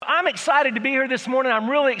I'm excited to be here this morning. I'm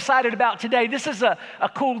really excited about today. This is a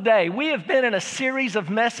cool day. We have been in a series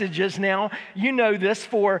of messages now, you know this,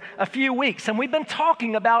 for a few weeks, and we've been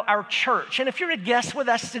talking about our church. And if you're a guest with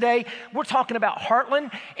us today, we're talking about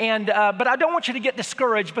Heartland, but I don't want you to get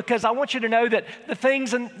discouraged, because I want you to know that the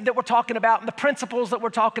things that we're talking about and the principles that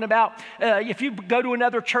we're talking about, if you go to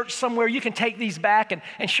another church somewhere, you can take these back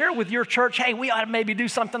and share with your church, hey, we ought to maybe do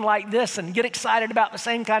something like this, and get excited about the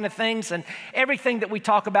same kind of things. And everything that we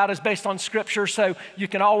talk about is based on Scripture, so you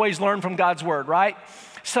can always learn from God's Word, right?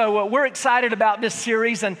 So we're excited about this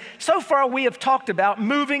series, and so far we have talked about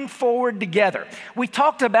moving forward together. We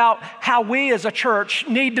talked about how we as a church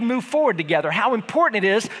need to move forward together, how important it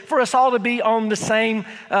is for us all to be on the same,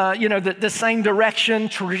 the same direction,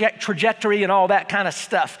 trajectory, and all that kind of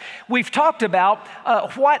stuff. We've talked about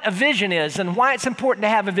what a vision is and why it's important to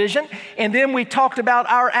have a vision, and then we talked about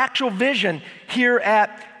our actual vision here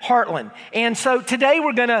at Heartland. And so today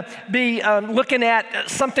we're going to be looking at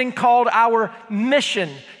something called our mission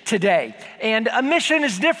today. And a mission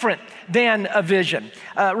is different than a vision.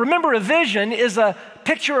 Remember, a vision is a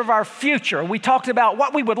picture of our future. We talked about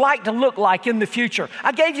what we would like to look like in the future.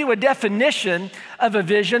 I gave you a definition of a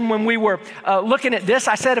vision when we were looking at this.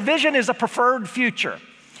 I said a vision is a preferred future.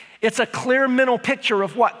 It's a clear mental picture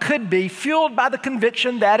of what could be, fueled by the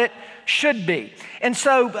conviction that it should be. And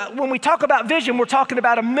so when we talk about vision, we're talking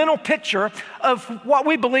about a mental picture of what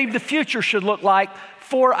we believe the future should look like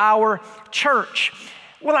for our church.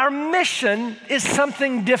 Well, our mission is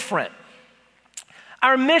something different.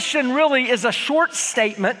 Our mission really is a short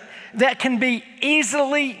statement that can be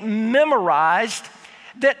easily memorized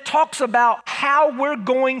that talks about how we're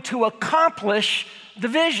going to accomplish the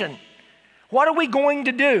vision. What are we going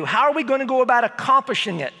to do? How are we going to go about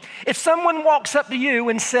accomplishing it? If someone walks up to you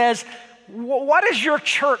and says, what is your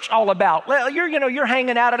church all about? You're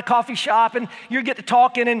hanging out at a coffee shop and you get to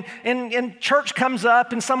talking and church comes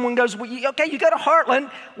up and someone goes, okay, you go to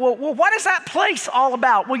Heartland. Well, what is that place all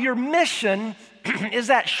about? Well, your mission is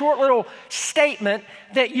that short little statement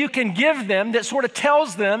that you can give them that sort of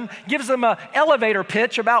gives them an elevator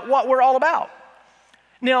pitch about what we're all about.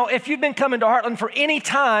 Now, if you've been coming to Heartland for any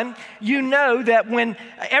time, you know that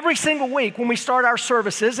every single week when we start our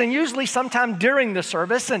services, and usually sometime during the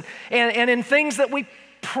service, and in things that we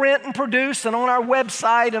print and produce and on our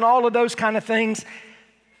website and all of those kind of things,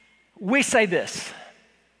 we say this: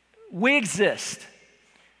 we exist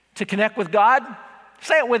to connect with God,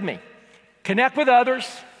 say it with me, connect with others,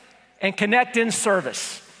 and connect in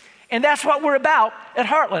service. And that's what we're about at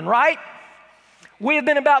Heartland, right? We have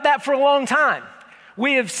been about that for a long time.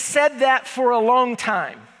 We have said that for a long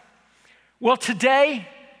time. Well, today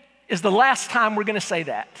is the last time we're going to say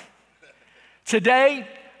that. Today,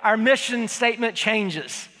 our mission statement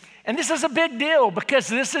changes. And this is a big deal because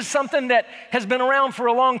this is something that has been around for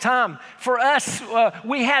a long time. For us,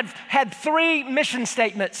 we had 3 mission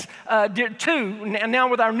statements, 2, and now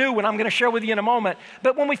with our new one I'm going to share with you in a moment.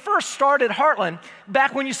 But when we first started Heartland,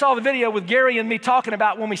 back when you saw the video with Gary and me talking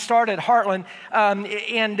about when we started Heartland,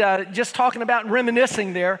 and just talking about and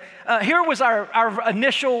reminiscing there, here was our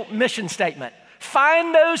initial mission statement.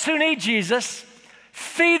 Find those who need Jesus,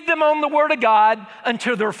 feed them on the Word of God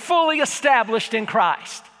until they're fully established in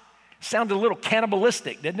Christ. Sounded a little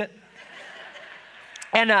cannibalistic, didn't it?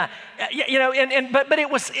 And but it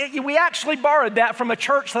was. We actually borrowed that from a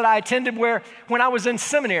church that I attended when I was in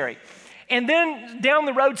seminary, and then down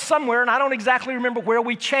the road somewhere, and I don't exactly remember where,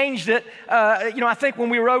 we changed it. I think when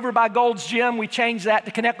we were over by Gold's Gym, we changed that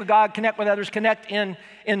to connect with God, connect with others, connect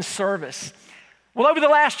in service. Well, over the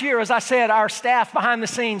last year, as I said, our staff behind the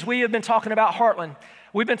scenes, we have been talking about Heartland.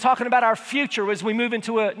 We've been talking about our future as we move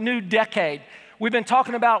into a new decade. We've been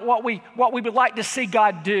talking about what we would like to see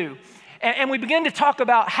God do. And we begin to talk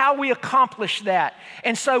about how we accomplish that.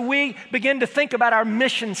 And so we begin to think about our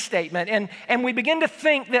mission statement. And we begin to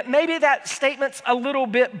think that maybe that statement's a little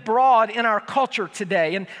bit broad in our culture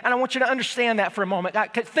today. And I want you to understand that for a moment.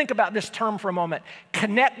 Think about this term for a moment.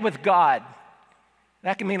 Connect with God.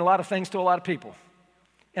 That can mean a lot of things to a lot of people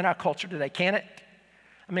in our culture today, can't it?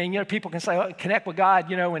 I mean, people can say, oh, connect with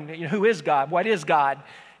God, and who is God? What is God?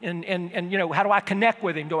 And how do I connect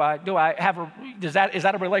with Him? Is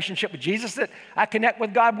that a relationship with Jesus that I connect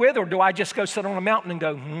with God with, or do I just go sit on a mountain and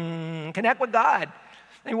go, connect with God?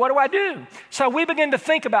 And what do I do? So we began to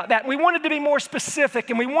think about that. We wanted to be more specific,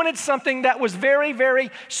 and we wanted something that was very, very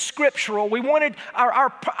scriptural. We wanted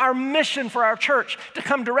our mission for our church to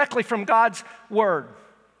come directly from God's Word.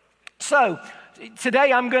 So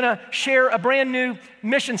today I'm going to share a brand new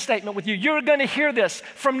mission statement with you. You're going to hear this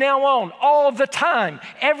from now on all the time.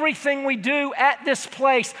 Everything we do at this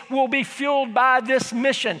place will be fueled by this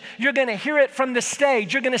mission. You're going to hear it from the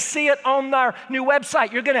stage. You're going to see it on our new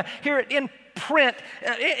website. You're going to hear it in print,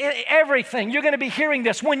 everything. You're going to be hearing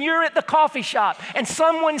this. When you're at the coffee shop and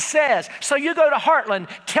someone says, so you go to Heartland,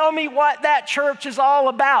 tell me what that church is all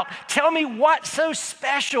about. Tell me what's so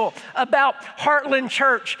special about Heartland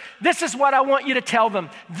Church. This is what I want you to tell them.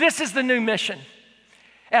 This is the new mission.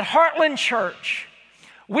 At Heartland Church,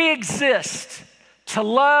 we exist to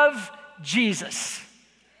love Jesus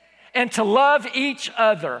and to love each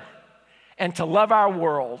other and to love our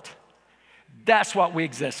world. That's what we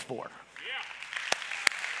exist for.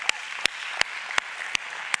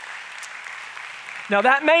 Now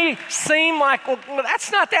that may seem like, well,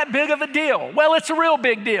 that's not that big of a deal. Well, it's a real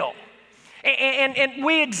big deal. And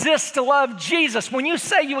we exist to love Jesus. When you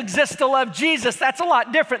say you exist to love Jesus, that's a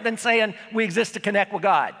lot different than saying we exist to connect with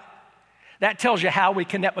God. That tells you how we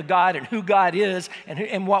connect with God and who God is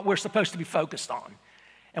and what we're supposed to be focused on.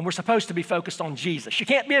 And we're supposed to be focused on Jesus. You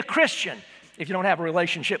can't be a Christian if you don't have a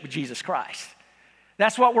relationship with Jesus Christ.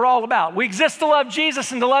 That's what we're all about. We exist to love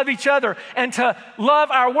Jesus and to love each other and to love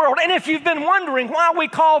our world. And if you've been wondering why we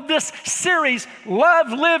call this series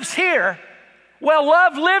Love Lives Here, well,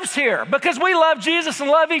 love lives here because we love Jesus and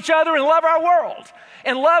love each other and love our world.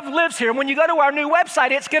 And love lives here. When you go to our new website,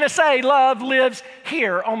 it's going to say Love Lives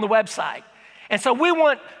Here on the website. And so we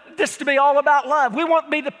want this to be all about love. We want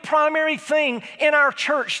to be the primary thing in our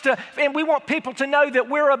church, and we want people to know that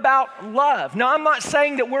we're about love. Now, I'm not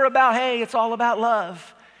saying that we're about, hey, it's all about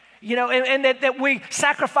love, you know, and that we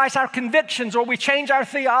sacrifice our convictions or we change our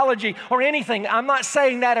theology or anything. I'm not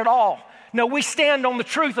saying that at all. No, we stand on the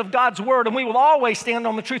truth of God's word, and we will always stand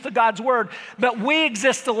on the truth of God's word, but we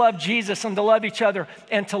exist to love Jesus and to love each other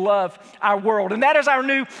and to love our world. And that is our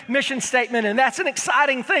new mission statement, and that's an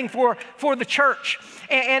exciting thing for the church.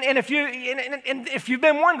 And if you've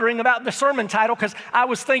been wondering about the sermon title, because I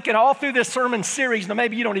was thinking all through this sermon series, now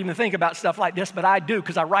maybe you don't even think about stuff like this, but I do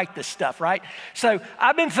because I write this stuff, right? So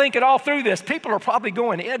I've been thinking all through this, people are probably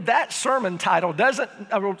going, that sermon title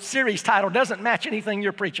series title doesn't match anything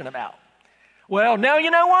you're preaching about. Well, now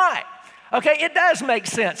you know why. Okay, it does make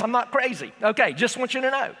sense. I'm not crazy. Okay, just want you to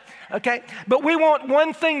know. Okay, but we want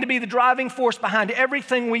one thing to be the driving force behind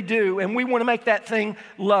everything we do, and we want to make that thing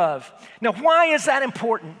love. Now, why is that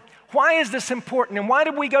important? Why is this important? And why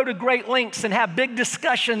did we go to great lengths and have big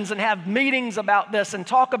discussions and have meetings about this and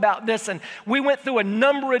talk about this? And we went through a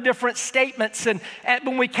number of different statements and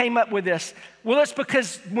when we came up with this. Well, it's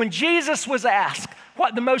because when Jesus was asked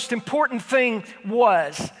what the most important thing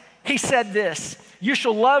was, he said this: you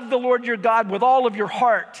shall love the Lord your God with all of your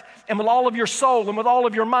heart and with all of your soul and with all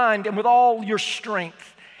of your mind and with all your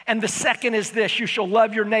strength. And the second is this: you shall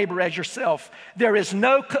love your neighbor as yourself. There is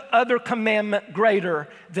no other commandment greater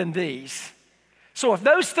than these. So if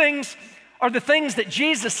those things are the things that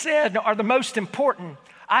Jesus said are the most important,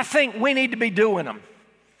 I think we need to be doing them.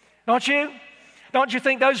 Don't you? Don't you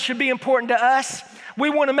think those should be important to us? We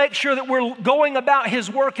want to make sure that we're going about his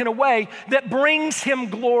work in a way that brings him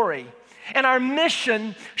glory. And our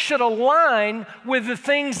mission should align with the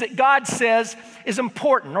things that God says is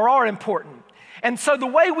important or are important. And so the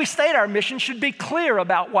way we state our mission should be clear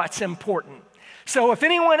about what's important. So if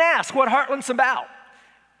anyone asks what Heartland's about,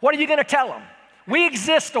 what are you going to tell them? We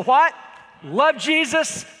exist to what? Love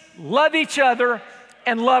Jesus, love each other,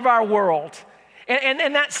 and love our world.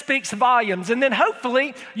 And that speaks volumes. And then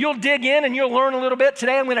hopefully you'll dig in and you'll learn a little bit.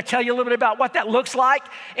 Today I'm going to tell you a little bit about what that looks like.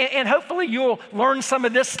 And hopefully you'll learn some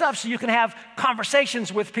of this stuff so you can have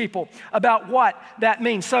conversations with people about what that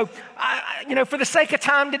means. So, for the sake of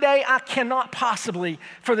time today, I cannot possibly,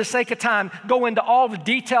 for the sake of time, go into all the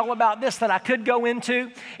detail about this that I could go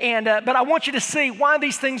into. But I want you to see why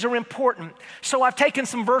these things are important. So I've taken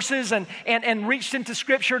some verses and reached into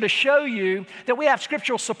Scripture to show you that we have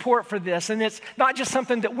scriptural support for this. And it's not just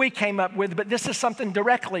something that we came up with, but this is something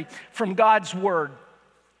directly from God's Word.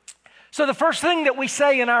 So the first thing that we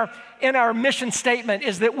say in our mission statement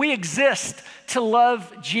is that we exist to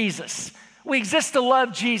love Jesus. We exist to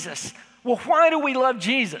love Jesus. Well, why do we love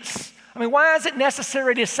Jesus? I mean, why is it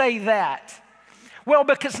necessary to say that? Well,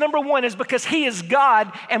 because number one is because he is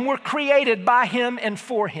God and we're created by him and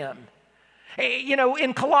for him.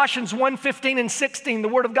 In Colossians 1:15 and 16, the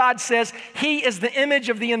Word of God says, he is the image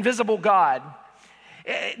of the invisible God,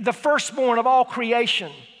 the firstborn of all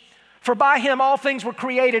creation. For by him all things were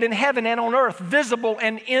created in heaven and on earth, visible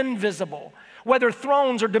and invisible. Whether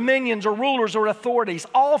thrones or dominions or rulers or authorities,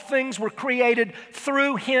 all things were created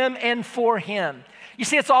through him and for him. You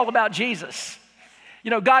see, it's all about Jesus.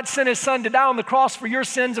 You know, God sent his son to die on the cross for your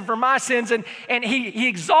sins and for my sins, and he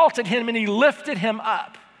exalted him and he lifted him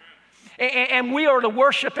up. And we are to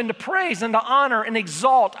worship and to praise and to honor and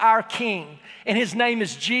exalt our King, and his name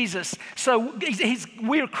is Jesus. So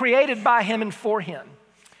we are created by him and for him.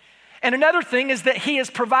 And another thing is that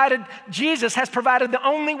Jesus has provided the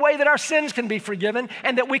only way that our sins can be forgiven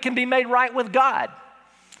and that we can be made right with God.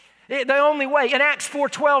 The only way. In Acts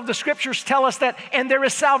 4:12, the scriptures tell us that, and there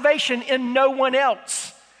is salvation in no one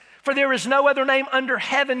else. For there is no other name under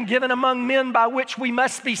heaven given among men by which we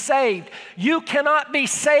must be saved. You cannot be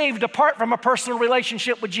saved apart from a personal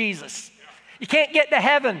relationship with Jesus. You can't get to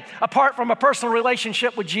heaven apart from a personal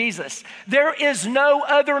relationship with Jesus. There is no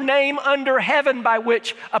other name under heaven by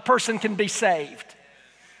which a person can be saved.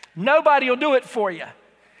 Nobody will do it for you.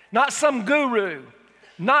 Not some guru,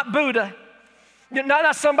 not Buddha,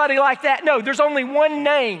 not somebody like that. No, there's only one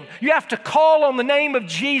name. You have to call on the name of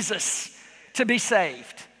Jesus to be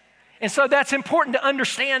saved. And so that's important to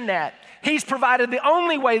understand that. He's provided the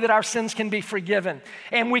only way that our sins can be forgiven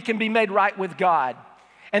and we can be made right with God.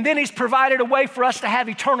 And then he's provided a way for us to have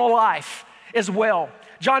eternal life as well.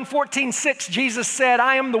 John 14:6, Jesus said,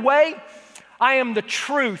 I am the way, I am the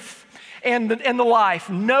truth, and the life.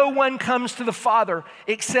 No one comes to the Father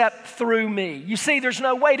except through me. You see, there's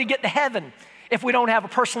no way to get to heaven if we don't have a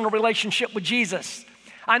personal relationship with Jesus.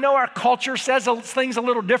 I know our culture says things a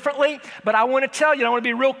little differently, but I want to tell you, I want to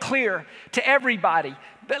be real clear to everybody.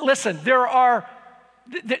 But listen,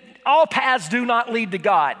 all paths do not lead to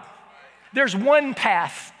God. There's one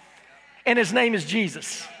path, and his name is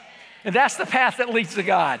Jesus. And that's the path that leads to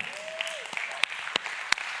God.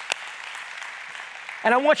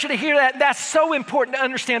 And I want you to hear that. That's so important to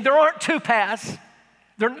understand. There aren't two paths.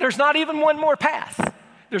 There's not even one more path.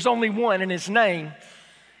 There's only one, and his name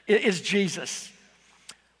is Jesus.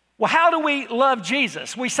 Well, how do we love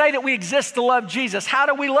Jesus? We say that we exist to love Jesus. How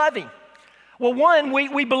do we love him? Well, one,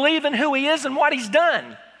 we believe in who he is and what he's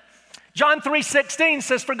done. John 3:16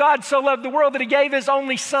 says, for God so loved the world that he gave his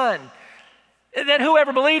only son, that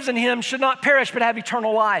whoever believes in him should not perish but have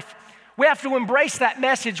eternal life. We have to embrace that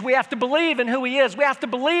message. We have to believe in who he is. We have to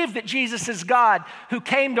believe that Jesus is God who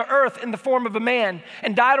came to earth in the form of a man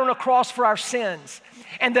and died on a cross for our sins.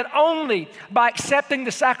 And that only by accepting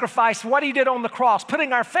the sacrifice, what he did on the cross,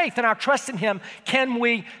 putting our faith and our trust in him, can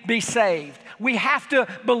we be saved. We have to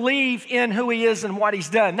believe in who he is and what he's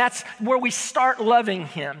done. That's where we start loving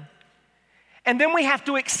him. And then we have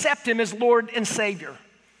to accept him as Lord and Savior.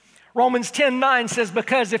 Romans 10:9 says,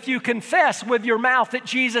 because if you confess with your mouth that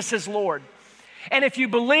Jesus is Lord, and if you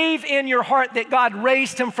believe in your heart that God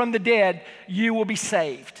raised him from the dead, you will be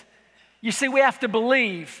saved. You see, we have to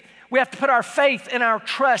believe. We have to put our faith and our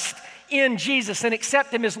trust in Jesus and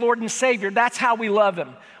accept him as Lord and Savior. That's how we love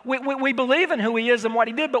him. We believe in who he is and what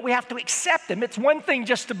he did, but we have to accept him. It's one thing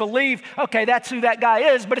just to believe, okay, that's who that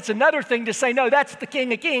guy is, but it's another thing to say, no, that's the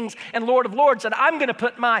King of Kings and Lord of Lords, and I'm going to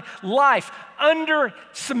put my life under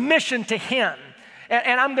submission to him.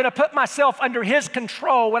 And I'm going to put myself under his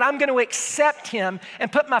control, and I'm going to accept him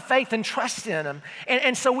and put my faith and trust in him.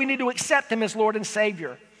 And so we need to accept him as Lord and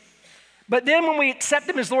Savior. But then when we accept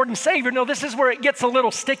him as Lord and Savior, no, this is where it gets a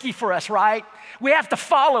little sticky for us, right? We have to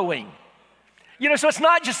follow him. You know, so it's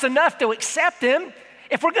not just enough to accept him.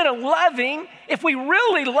 If we're going to love him, if we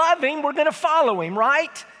really love him, we're going to follow him,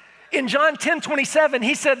 right? In John 10:27,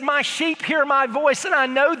 he said, my sheep hear my voice and I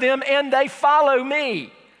know them and they follow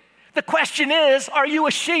me. The question is, are you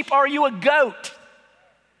a sheep or are you a goat?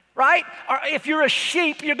 Right? Or if you're a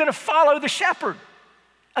sheep, you're going to follow the shepherd.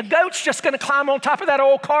 A goat's just going to climb on top of that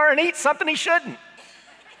old car and eat something he shouldn't.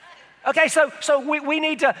 Okay, so we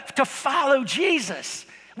need to follow Jesus.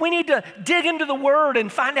 We need to dig into the Word and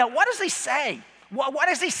find out, what does he say? What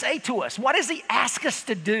does he say to us? What does he ask us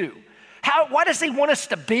to do? What does he want us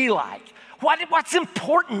to be like? What's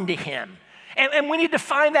important to him? And we need to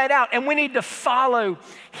find that out, and we need to follow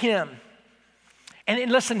him. And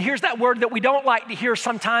listen, here's that word that we don't like to hear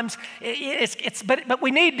sometimes, but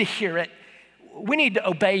we need to hear it. We need to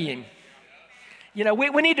obey him. You know, we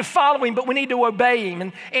need to follow him, but we need to obey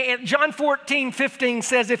him. And John 14:15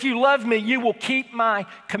 says, if you love me, you will keep my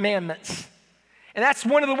commandments. And that's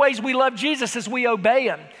one of the ways we love Jesus is we obey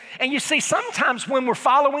him. And you see, sometimes when we're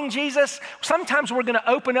following Jesus, sometimes we're going to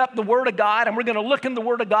open up the Word of God and we're going to look in the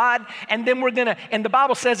Word of God, and then and the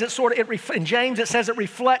Bible says in James it says it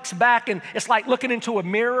reflects back, and it's like looking into a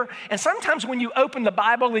mirror. And sometimes when you open the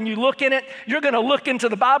Bible and you look in it, you're going to look into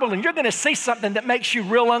the Bible and you're going to see something that makes you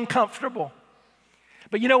real uncomfortable.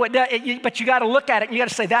 But you know what? But you got to look at it and you got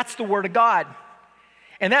to say, that's the Word of God.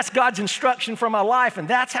 And that's God's instruction for my life, and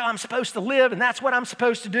that's how I'm supposed to live, and that's what I'm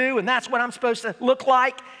supposed to do, and that's what I'm supposed to look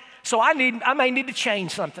like. So I may need to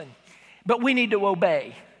change something, but we need to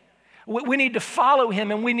obey. We need to follow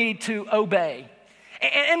him and we need to obey.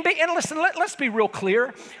 And listen, let's be real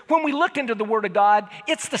clear. When we look into the Word of God,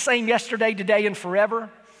 it's the same yesterday, today, and forever.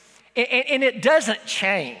 And it doesn't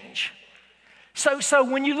change. So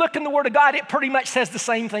when you look in the Word of God, it pretty much says the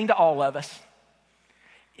same thing to all of us.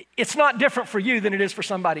 It's not different for you than it is for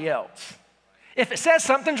somebody else. If it says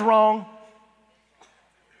something's wrong,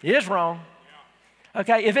 it is wrong.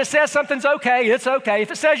 Okay, if it says something's okay, it's okay. If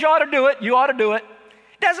it says you ought to do it, you ought to do it.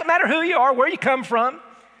 It doesn't matter who you are, where you come from.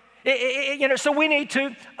 So we need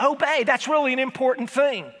to obey. That's really an important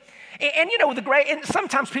thing. And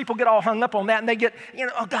sometimes people get all hung up on that and they get,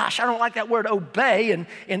 oh gosh, I don't like that word obey, and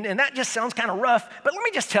that just sounds kind of rough. But let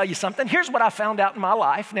me just tell you something. Here's what I found out in my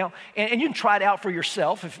life. Now, and you can try it out for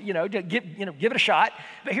yourself if, give it a shot.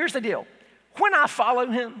 But here's the deal. When I follow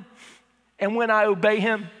him and when I obey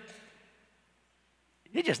him,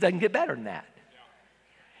 it just doesn't get better than that.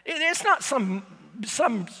 It's not some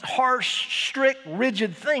harsh, strict,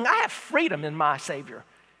 rigid thing. I have freedom in my Savior,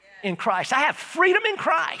 in Christ. I have freedom in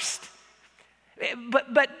Christ.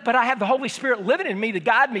 But I have the Holy Spirit living in me to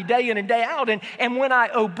guide me day in and day out. And when I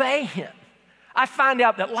obey him, I find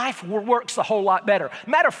out that life works a whole lot better.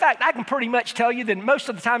 Matter of fact, I can pretty much tell you that most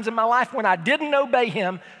of the times in my life when I didn't obey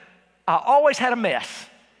him, I always had a mess.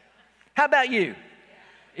 How about you?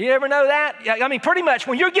 You ever know that? I mean, pretty much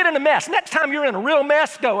when you're getting a mess, next time you're in a real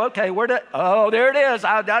mess, go, okay, there it is.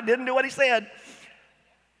 I didn't do what he said.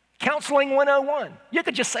 Counseling 101. You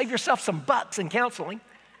could just save yourself some bucks in counseling.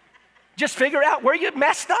 Just figure out where you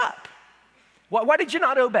messed up. Why did you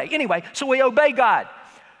not obey? Anyway, so we obey God.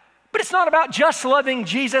 But it's not about just loving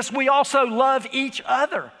Jesus. We also love each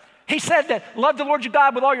other. He said that love the Lord your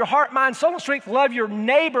God with all your heart, mind, soul, and strength. Love your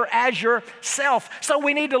neighbor as yourself. So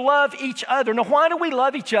we need to love each other. Now, why do we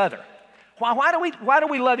love each other? Why do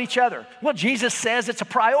we love each other? Well, Jesus says it's a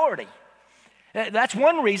priority. That's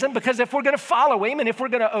one reason, because if we're going to follow him and if we're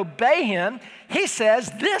going to obey him, he says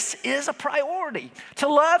this is a priority, to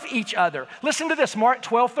love each other. Listen to this, Mark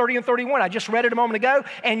 12:30 and 31. I just read it a moment ago.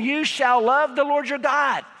 And you shall love the Lord your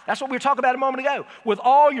God. That's what we were talking about a moment ago. With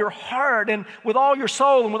all your heart and with all your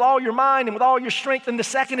soul and with all your mind and with all your strength. And the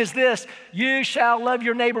second is this, you shall love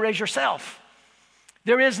your neighbor as yourself.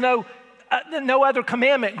 There is no other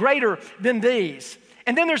commandment greater than these.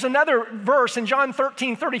 And then there's another verse in John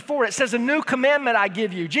 13:34. It says, a new commandment I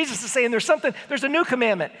give you. Jesus is saying there's a new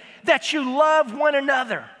commandment, that you love one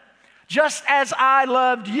another. Just as I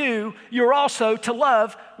loved you, you're also to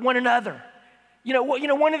love one another.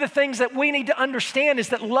 One of the things that we need to understand is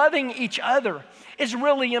that loving each other is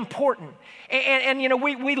really important. And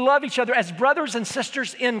we love each other as brothers and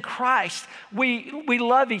sisters in Christ. We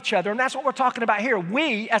love each other, and that's what we're talking about here.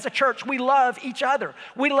 We, as a church, we love each other.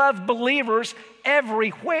 We love believers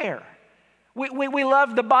everywhere. We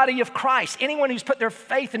love the body of Christ. Anyone who's put their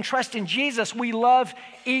faith and trust in Jesus, we love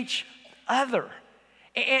each other.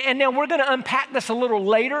 And now we're going to unpack this a little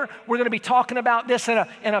later. We're going to be talking about this in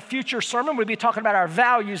a future sermon. We'll be talking about our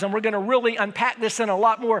values, and we're going to really unpack this in a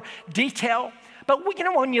lot more detail. But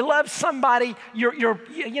when you love somebody, you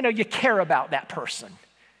care about that person,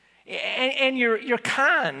 and you're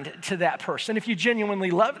kind to that person. If you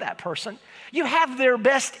genuinely love that person, you have their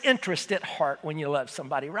best interest at heart when you love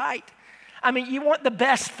somebody, right? I mean, you want the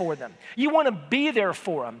best for them. You want to be there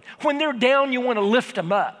for them. When they're down, you want to lift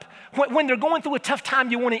them up. When they're going through a tough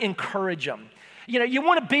time, you want to encourage them. You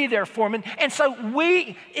want to be there for them. And so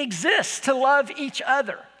we exist to love each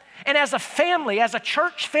other. And as a family, as a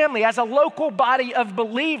church family, as a local body of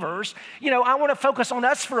believers, I want to focus on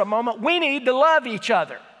us for a moment. We need to love each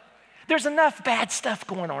other. There's enough bad stuff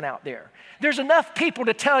going on out there. There's enough people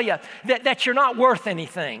to tell you that you're not worth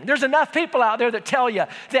anything. There's enough people out there that tell you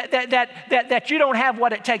that you don't have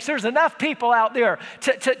what it takes. There's enough people out there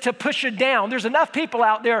to push you down. There's enough people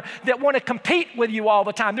out there that want to compete with you all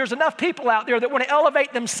the time. There's enough people out there that want to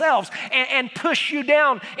elevate themselves and push you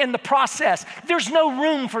down in the process. There's no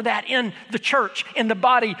room for that in the church, in the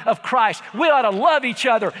body of Christ. We ought to love each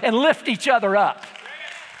other and lift each other up.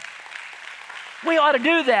 We ought to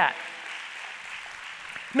do that.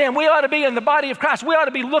 Man, we ought to be in the body of Christ. We ought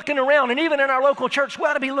to be looking around. And even in our local church, we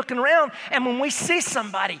ought to be looking around. And when we see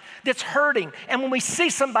somebody that's hurting, and when we see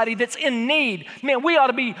somebody that's in need, man, we ought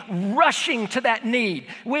to be rushing to that need.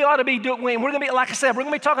 We ought to be doing, we're going to be, like I said, we're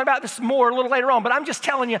going to be talking about this more a little later on. But I'm just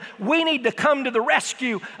telling you, we need to come to the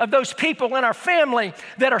rescue of those people in our family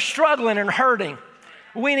that are struggling and hurting.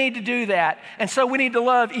 We need to do that. And so we need to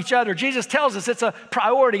love each other. Jesus tells us it's a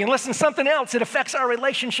priority. And listen, something else, it affects our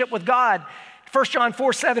relationship with God. 1 John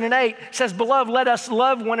 4, 7 and 8 says, beloved, let us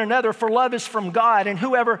love one another, for love is from God, and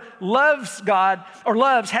whoever loves God or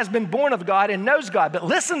loves has been born of God and knows God. But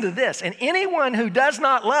listen to this, and anyone who does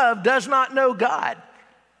not love does not know God.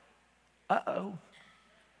 Uh-oh.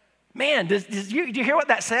 Man, do you hear what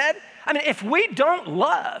that said? I mean, if we don't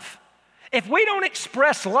love, if we don't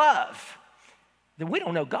express love, then we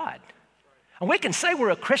don't know God. And we can say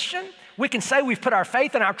we're a Christian, we can say we've put our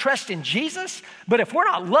faith and our trust in Jesus, but if we're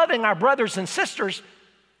not loving our brothers and sisters,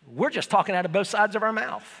 we're just talking out of both sides of our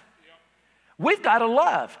mouth. We've got to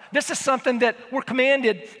love. This is something that we're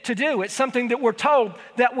commanded to do. It's something that we're told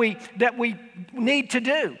that we need to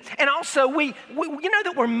do. And also, we you know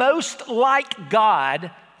that we're most like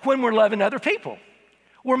God when we're loving other people.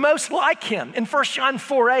 We're most like him. In 1 John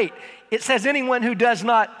 4, 8, it says, anyone who does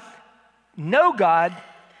not know God,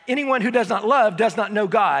 anyone who does not love does not know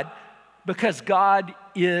God, because God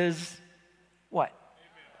is what?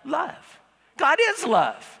 Love. God is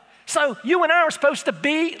love. So you and I are supposed to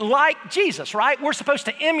be like Jesus, right? We're supposed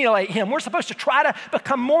to emulate him. We're supposed to try to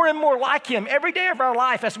become more and more like him every day of our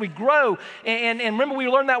life as we grow. And remember, we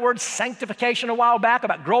learned that word sanctification a while back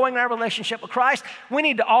about growing our relationship with Christ. We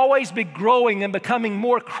need to always be growing and becoming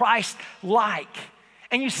more Christ-like.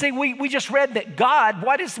 And you see, we just read that God,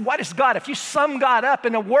 what is God? If you sum God up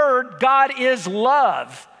in a word, God is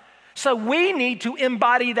love. So we need to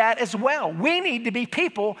embody that as well. We need to be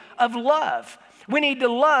people of love. We need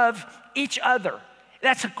to love each other.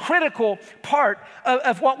 That's a critical part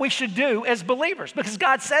of what we should do as believers, because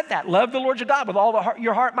God said that. Love the Lord your God with all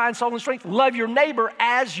your heart, mind, soul, and strength. Love your neighbor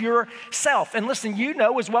as yourself. And listen, you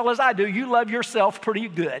know as well as I do, you love yourself pretty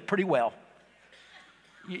good, pretty well.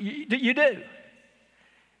 You do.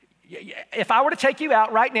 If I were to take you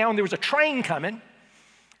out right now and there was a train coming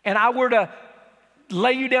and I were to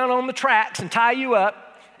lay you down on the tracks and tie you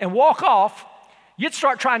up and walk off, you'd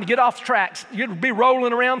start trying to get off the tracks. You'd be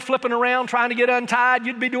rolling around, flipping around, trying to get untied.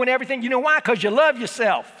 You'd be doing everything. You know why? Because you love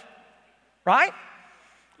yourself, right?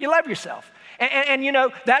 You love yourself. And you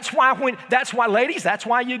know, that's why, ladies, that's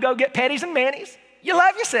why you go get petties and manis. You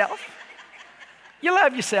love yourself. You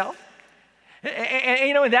love yourself. And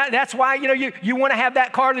you know, that's why, you know, you want to have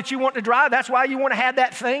that car that you want to drive. That's why you want to have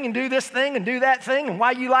that thing and do this thing and do that thing, and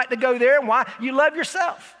why you like to go there and why you love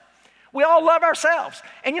yourself. We all love ourselves.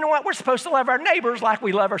 And you know what? We're supposed to love our neighbors like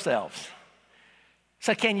we love ourselves.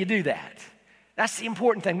 So can you do that? That's the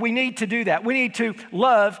important thing. We need to do that. We need to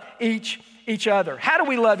love each other. How do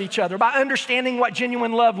we love each other? By understanding what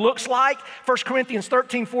genuine love looks like. 1 Corinthians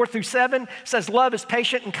 13, 4 through 7 says, love is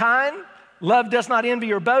patient and kind. Love does not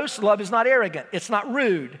envy or boast. Love is not arrogant. It's not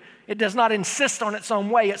rude. It does not insist on its own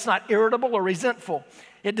way. It's not irritable or resentful.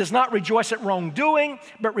 It does not rejoice at wrongdoing,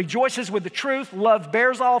 but rejoices with the truth. Love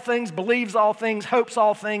bears all things, believes all things, hopes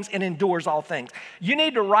all things, and endures all things. You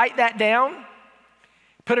need to write that down.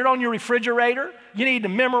 Put it on your refrigerator. You need to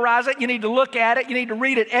memorize it. You need to look at it. You need to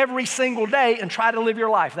read it every single day and try to live your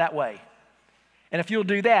life that way. And if you'll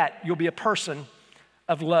do that, you'll be a person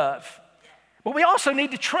of love. But we also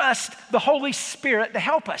need to trust the Holy Spirit to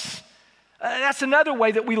help us. That's another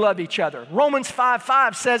way that we love each other. Romans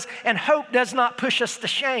 5:5 says, and hope does not push us to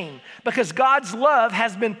shame, because God's love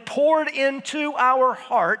has been poured into our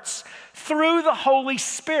hearts through the Holy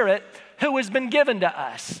Spirit who has been given to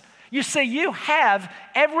us. You see, you have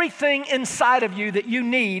everything inside of you that you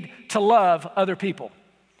need to love other people.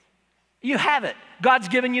 You have it. God's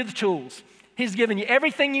given you the tools. He's given you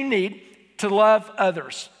everything you need to love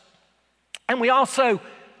others. And we also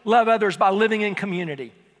love others by living in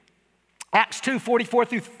community. Acts 2, 44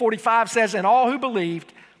 through 45 says, and all who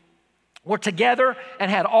believed were together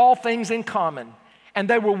and had all things in common. And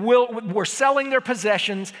they were selling their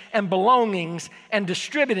possessions and belongings and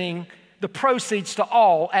distributing the proceeds to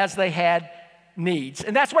all as they had needs.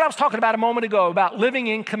 And that's what I was talking about a moment ago, about living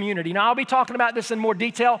in community. Now, I'll be talking about this in more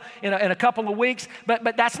detail in a couple of weeks,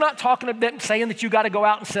 but that's not talking about saying that you got to go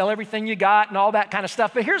out and sell everything you got and all that kind of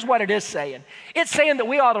stuff. But here's what it is saying. It's saying that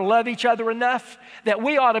we ought to love each other enough that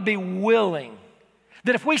we ought to be willing,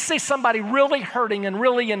 that if we see somebody really hurting and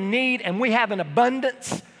really in need and we have an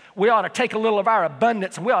abundance, we ought to take a little of our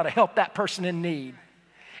abundance and we ought to help that person in need.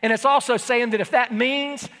 And it's also saying that if that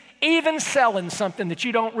means even selling something that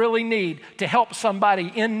you don't really need to help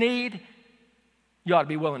somebody in need, you ought to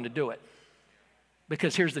be willing to do it.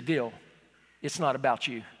 Because here's the deal. It's not about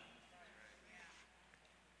you.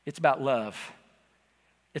 It's about love.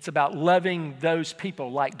 It's about loving those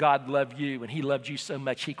people like God loved you, and he loved you so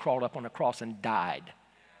much he crawled up on a cross and died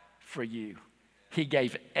for you. He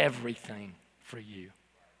gave everything for you.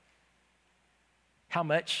 How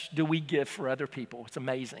much do we give for other people? It's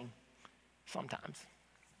amazing sometimes.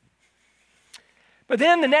 But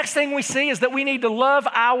then the next thing we see is that we need to love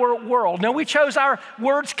our world. Now, we chose our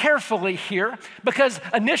words carefully here because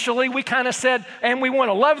initially we kind of said, and we want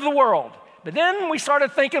to love the world. But then we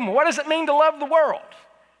started thinking, well, what does it mean to love the world?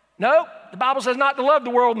 No, the Bible says not to love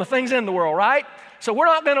the world and the things in the world, right? So we're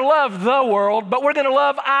not going to love the world, but we're going to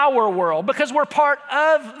love our world because we're part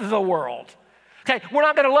of the world. Okay, we're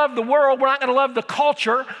not going to love the world. We're not going to love the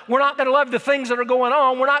culture. We're not going to love the things that are going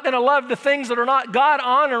on. We're not going to love the things that are not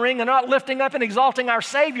God-honoring and not lifting up and exalting our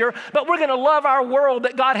Savior, but we're going to love our world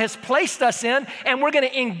that God has placed us in, and we're going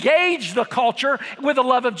to engage the culture with the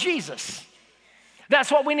love of Jesus.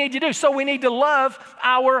 That's what we need to do. So we need to love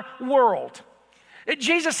our world.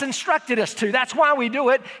 Jesus instructed us to. That's why we do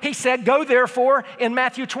it. He said, go therefore, in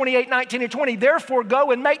Matthew 28, 19 and 20, therefore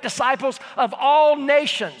go and make disciples of all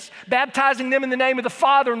nations, baptizing them in the name of the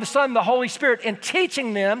Father and the Son and the Holy Spirit, and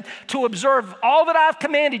teaching them to observe all that I've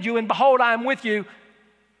commanded you, and behold, I am with you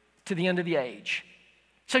to the end of the age.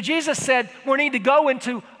 So Jesus said, we need to go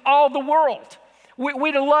into all the world.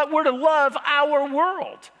 We're to love our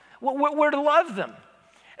world. We're to love them.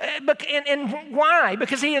 And why?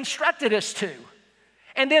 Because he instructed us to.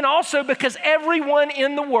 And then also because everyone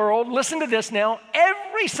in the world, listen to this now,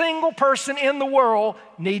 every single person in the world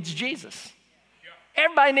needs Jesus.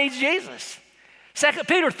 Everybody needs Jesus. 2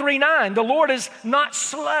 Peter 3:9, the Lord is not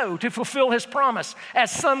slow to fulfill his promise,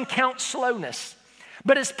 as some count slowness,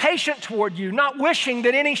 but is patient toward you, not wishing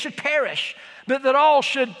that any should perish, but that all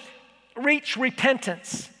should reach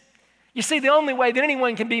repentance. You see, the only way that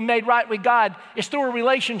anyone can be made right with God is through a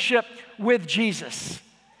relationship with Jesus.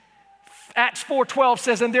 Acts 4:12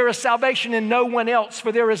 says, and there is salvation in no one else,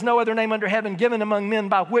 for there is no other name under heaven given among men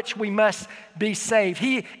by which we must be saved.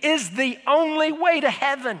 He is the only way to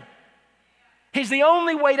heaven. He's the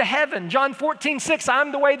only way to heaven. John 14:6,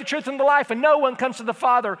 I'm the way, the truth, and the life, and no one comes to the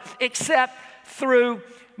Father except through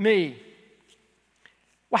me.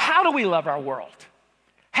 Well, how do we love our world?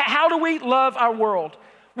 How do we love our world?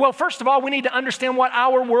 Well, first of all, we need to understand what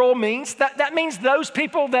our world means. That means those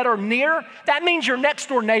people that are near. That means your next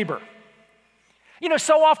door neighbor. You know,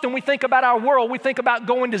 so often we think about our world, we think about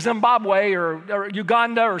going to Zimbabwe or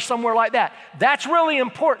Uganda or somewhere like that. That's really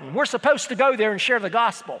important. We're supposed to go there and share the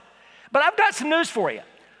gospel. But I've got some news for you.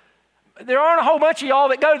 There aren't a whole bunch of y'all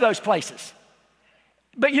that go to those places.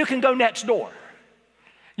 But you can go next door.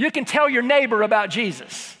 You can tell your neighbor about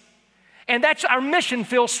Jesus. And that's our mission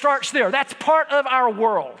field starts there. That's part of our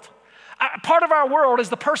world. Part of our world is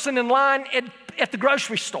the person in line at the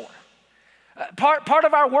grocery store. Part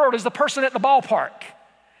of our world is the person at the ballpark.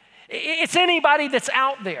 It's anybody that's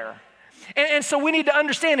out there. And so we need to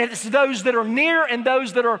understand it. It's those that are near and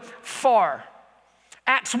those that are far.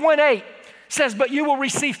 Acts 1:8 says, but you will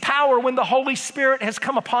receive power when the Holy Spirit has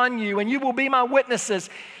come upon you, and you will be my witnesses.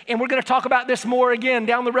 And we're going to talk about this more again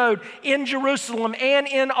down the road, in Jerusalem and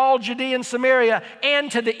in all Judea and Samaria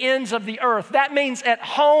and to the ends of the earth. That means at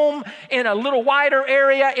home, in a little wider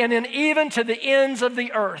area, and in even to the ends of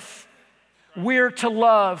the earth. We're to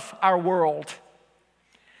love our world.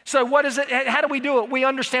 So what is it? How do we do it? We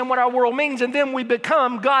understand what our world means, and then we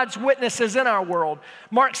become God's witnesses in our world.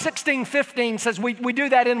 Mark 16:15 says we do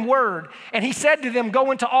that in word. And he said to them,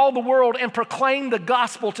 go into all the world and proclaim the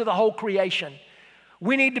gospel to the whole creation.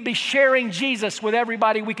 We need to be sharing Jesus with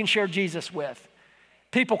everybody we can share Jesus with.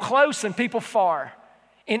 People close and people far.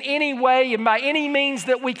 In any way and by any means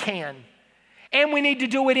that we can. And we need to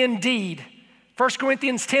do it in deed. 1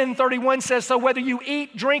 Corinthians 10:31 says, so whether you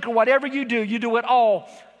eat, drink, or whatever you do it all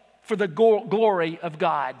for the glory of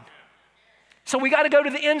God. So we got to go to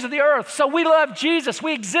the ends of the earth. So we love Jesus.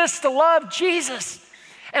 We exist to love Jesus.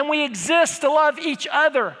 And we exist to love each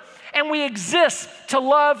other. And we exist to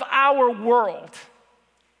love our world.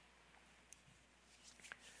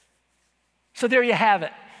 So there you have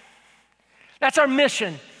it. That's our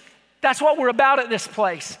mission. That's what we're about at this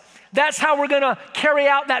place. That's how we're going to carry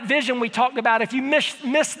out that vision we talked about. If you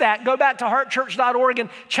missed that, go back to heartchurch.org and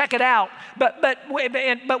check it out. But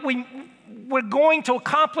we're going to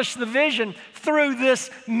accomplish the vision through this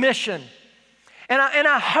mission. And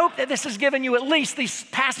I hope that this has given you at least, these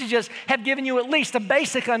passages have given you at least a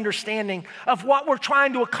basic understanding of what we're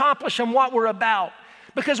trying to accomplish and what we're about.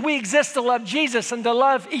 Because we exist to love Jesus and to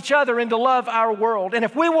love each other and to love our world. And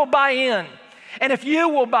if we will buy in, and if you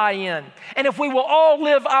will buy in, and if we will all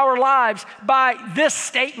live our lives by this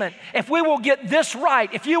statement, if we will get this right,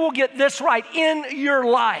 if you will get this right in your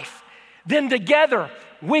life, then together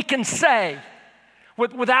we can say,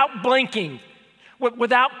 without blinking,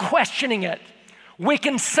 without questioning it, we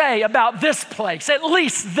can say about this place, at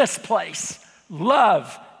least this place,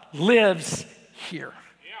 love lives here.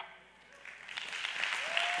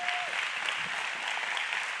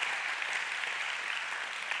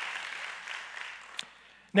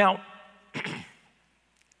 Now,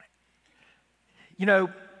 you know,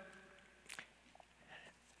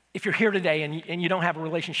 if you're here today and you don't have a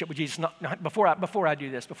relationship with Jesus, before I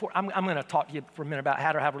do this, I'm going to talk to you for a minute about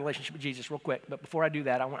how to have a relationship with Jesus real quick. But before I do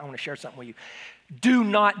that, I want to share something with you. Do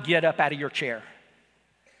not get up out of your chair.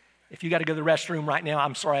 If you got to go to the restroom right now,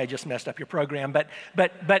 I'm sorry I just messed up your program. But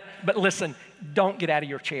listen, don't get out of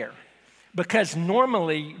your chair, because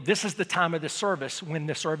normally this is the time of the service when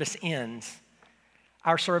the service ends.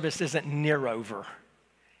 Our service isn't near over,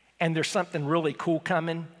 and there's something really cool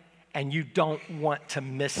coming, and you don't want to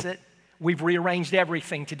miss it. We've rearranged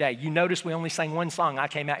everything today. You notice we only sang one song. I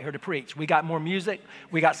came out here to preach. We got more music.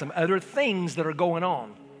 We got some other things that are going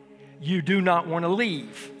on. You do not want to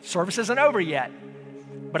leave. Service isn't over yet,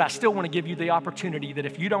 but I still want to give you the opportunity that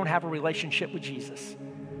if you don't have a relationship with Jesus,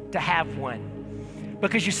 to have one.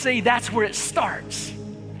 Because you see, that's where it starts.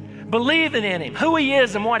 Believing in him, who he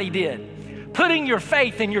is and what he did. Putting your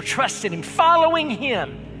faith and your trust in him, following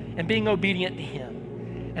him, and being obedient to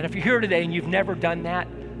him. And if you're here today and you've never done that,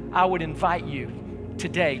 I would invite you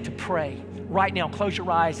today to pray. Right now, close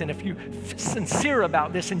your eyes, and if you're sincere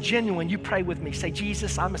about this and genuine, you pray with me. Say,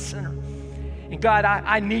 Jesus, I'm a sinner. And God,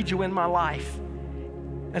 I need you in my life.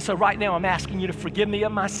 And so right now, I'm asking you to forgive me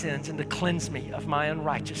of my sins and to cleanse me of my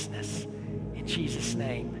unrighteousness. In Jesus'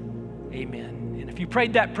 name, amen. And if you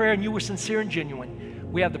prayed that prayer and you were sincere and genuine,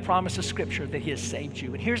 we have the promise of Scripture that he has saved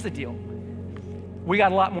you. And here's the deal. We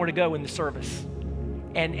got a lot more to go in the service.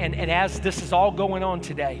 And as this is all going on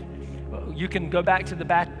today, you can go back to the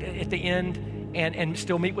back at the end and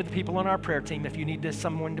still meet with the people on our prayer team. If you need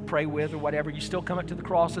someone to pray with or whatever, you still come up to the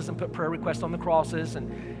crosses and put prayer requests on the crosses,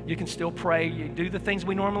 and you can still pray. You do the things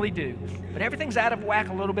we normally do. But everything's out of whack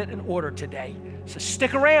a little bit in order today. So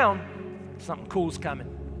stick around. Something cool's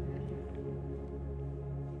coming.